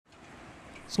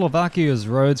Slovakia's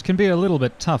roads can be a little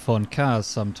bit tough on cars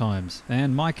sometimes,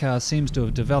 and my car seems to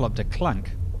have developed a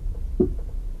clunk.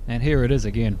 And here it is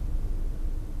again.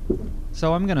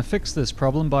 So I'm going to fix this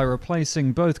problem by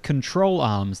replacing both control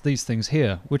arms, these things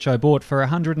here, which I bought for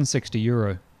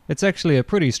 €160. It's actually a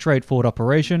pretty straightforward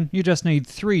operation. You just need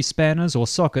 3 spanners or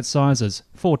socket sizes,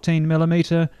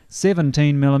 14mm,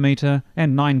 17mm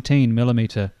and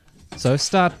 19mm. So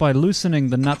start by loosening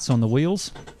the nuts on the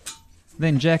wheels.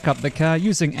 Then jack up the car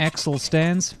using axle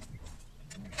stands.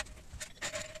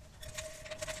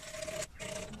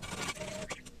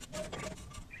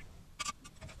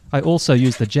 I also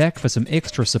use the jack for some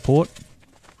extra support.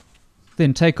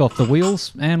 Then take off the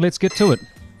wheels and let's get to it.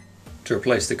 To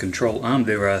replace the control arm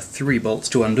there are 3 bolts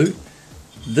to undo.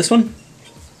 This one,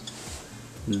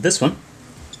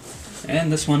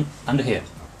 and this one under here.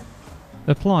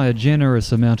 Apply a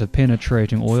generous amount of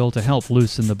penetrating oil to help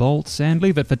loosen the bolts and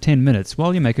leave it for 10 minutes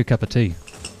while you make a cup of tea.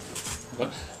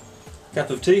 Cup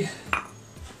of tea.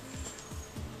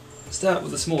 Start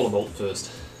with the smaller bolt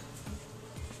first.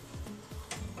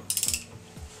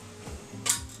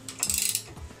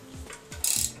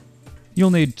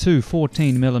 You'll need 2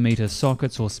 14mm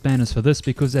sockets or spanners for this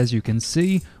because, as you can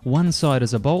see, one side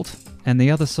is a bolt and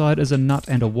the other side is a nut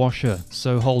and a washer,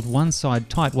 so hold one side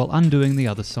tight while undoing the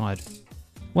other side.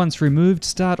 Once removed,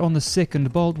 start on the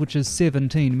second bolt, which is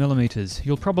 17mm.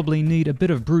 You'll probably need a bit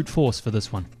of brute force for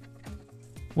this one.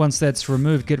 Once that's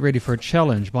removed, get ready for a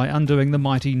challenge by undoing the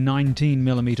mighty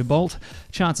 19mm bolt.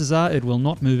 Chances are it will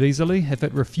not move easily. If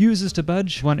it refuses to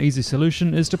budge, one easy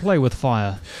solution is to play with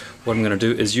fire. What I'm going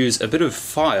to do is use a bit of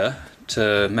fire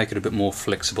to make it a bit more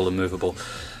flexible and movable.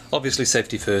 Obviously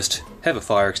safety first, have a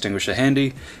fire extinguisher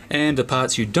handy, and the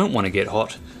parts you don't want to get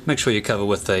hot, make sure you cover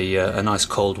with a nice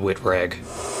cold wet rag.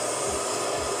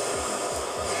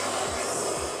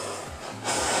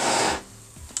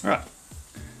 Alright,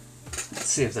 let's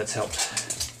see if that's helped.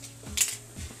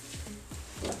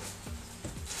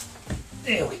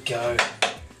 There we go,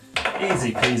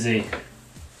 easy peasy.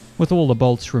 With all the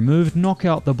bolts removed, knock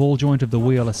out the ball joint of the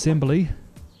wheel assembly,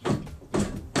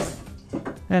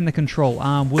 and the control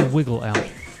arm will wiggle out.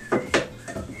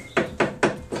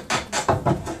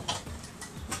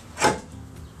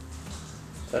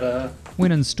 Ta-da!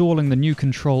 When installing the new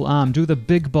control arm, do the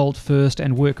big bolt first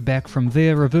and work back from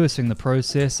there, reversing the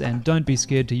process, and don't be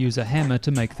scared to use a hammer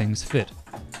to make things fit.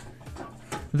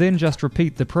 Then just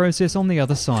repeat the process on the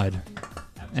other side.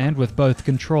 And with both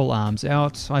control arms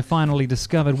out, I finally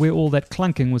discovered where all that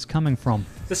clunking was coming from.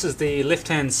 This is the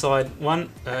left-hand side one.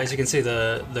 As you can see,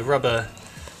 the rubber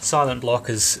silent block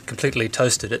is completely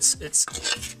toasted. It's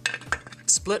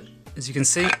split, as you can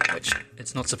see, which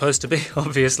it's not supposed to be,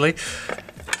 obviously.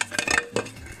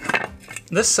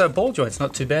 This ball joint's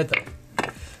not too bad though,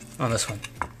 on this one,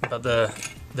 but the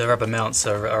rubber mounts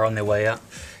are on their way out.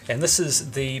 And this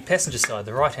is the passenger side,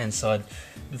 the right-hand side.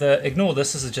 Ignore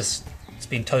this is just, it's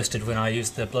been toasted when I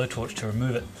used the blowtorch to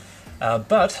remove it.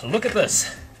 But look at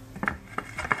this.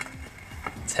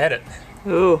 It's had it.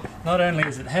 Ooh. Not only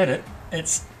has it had it,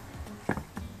 it's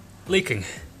leaking.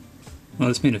 Well,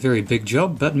 it's been a very big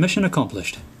job, but mission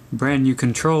accomplished. Brand new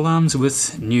control arms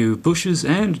with new bushes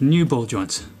and new ball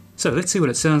joints. So let's see what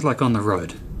it sounds like on the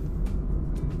road.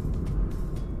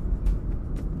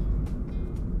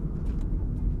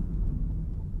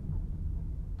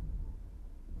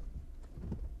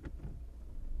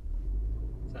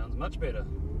 Sounds much better.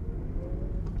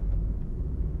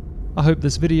 I hope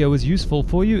this video was useful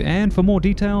for you, and for more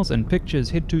details and pictures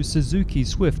head to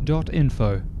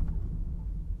SuzukiSwift.info.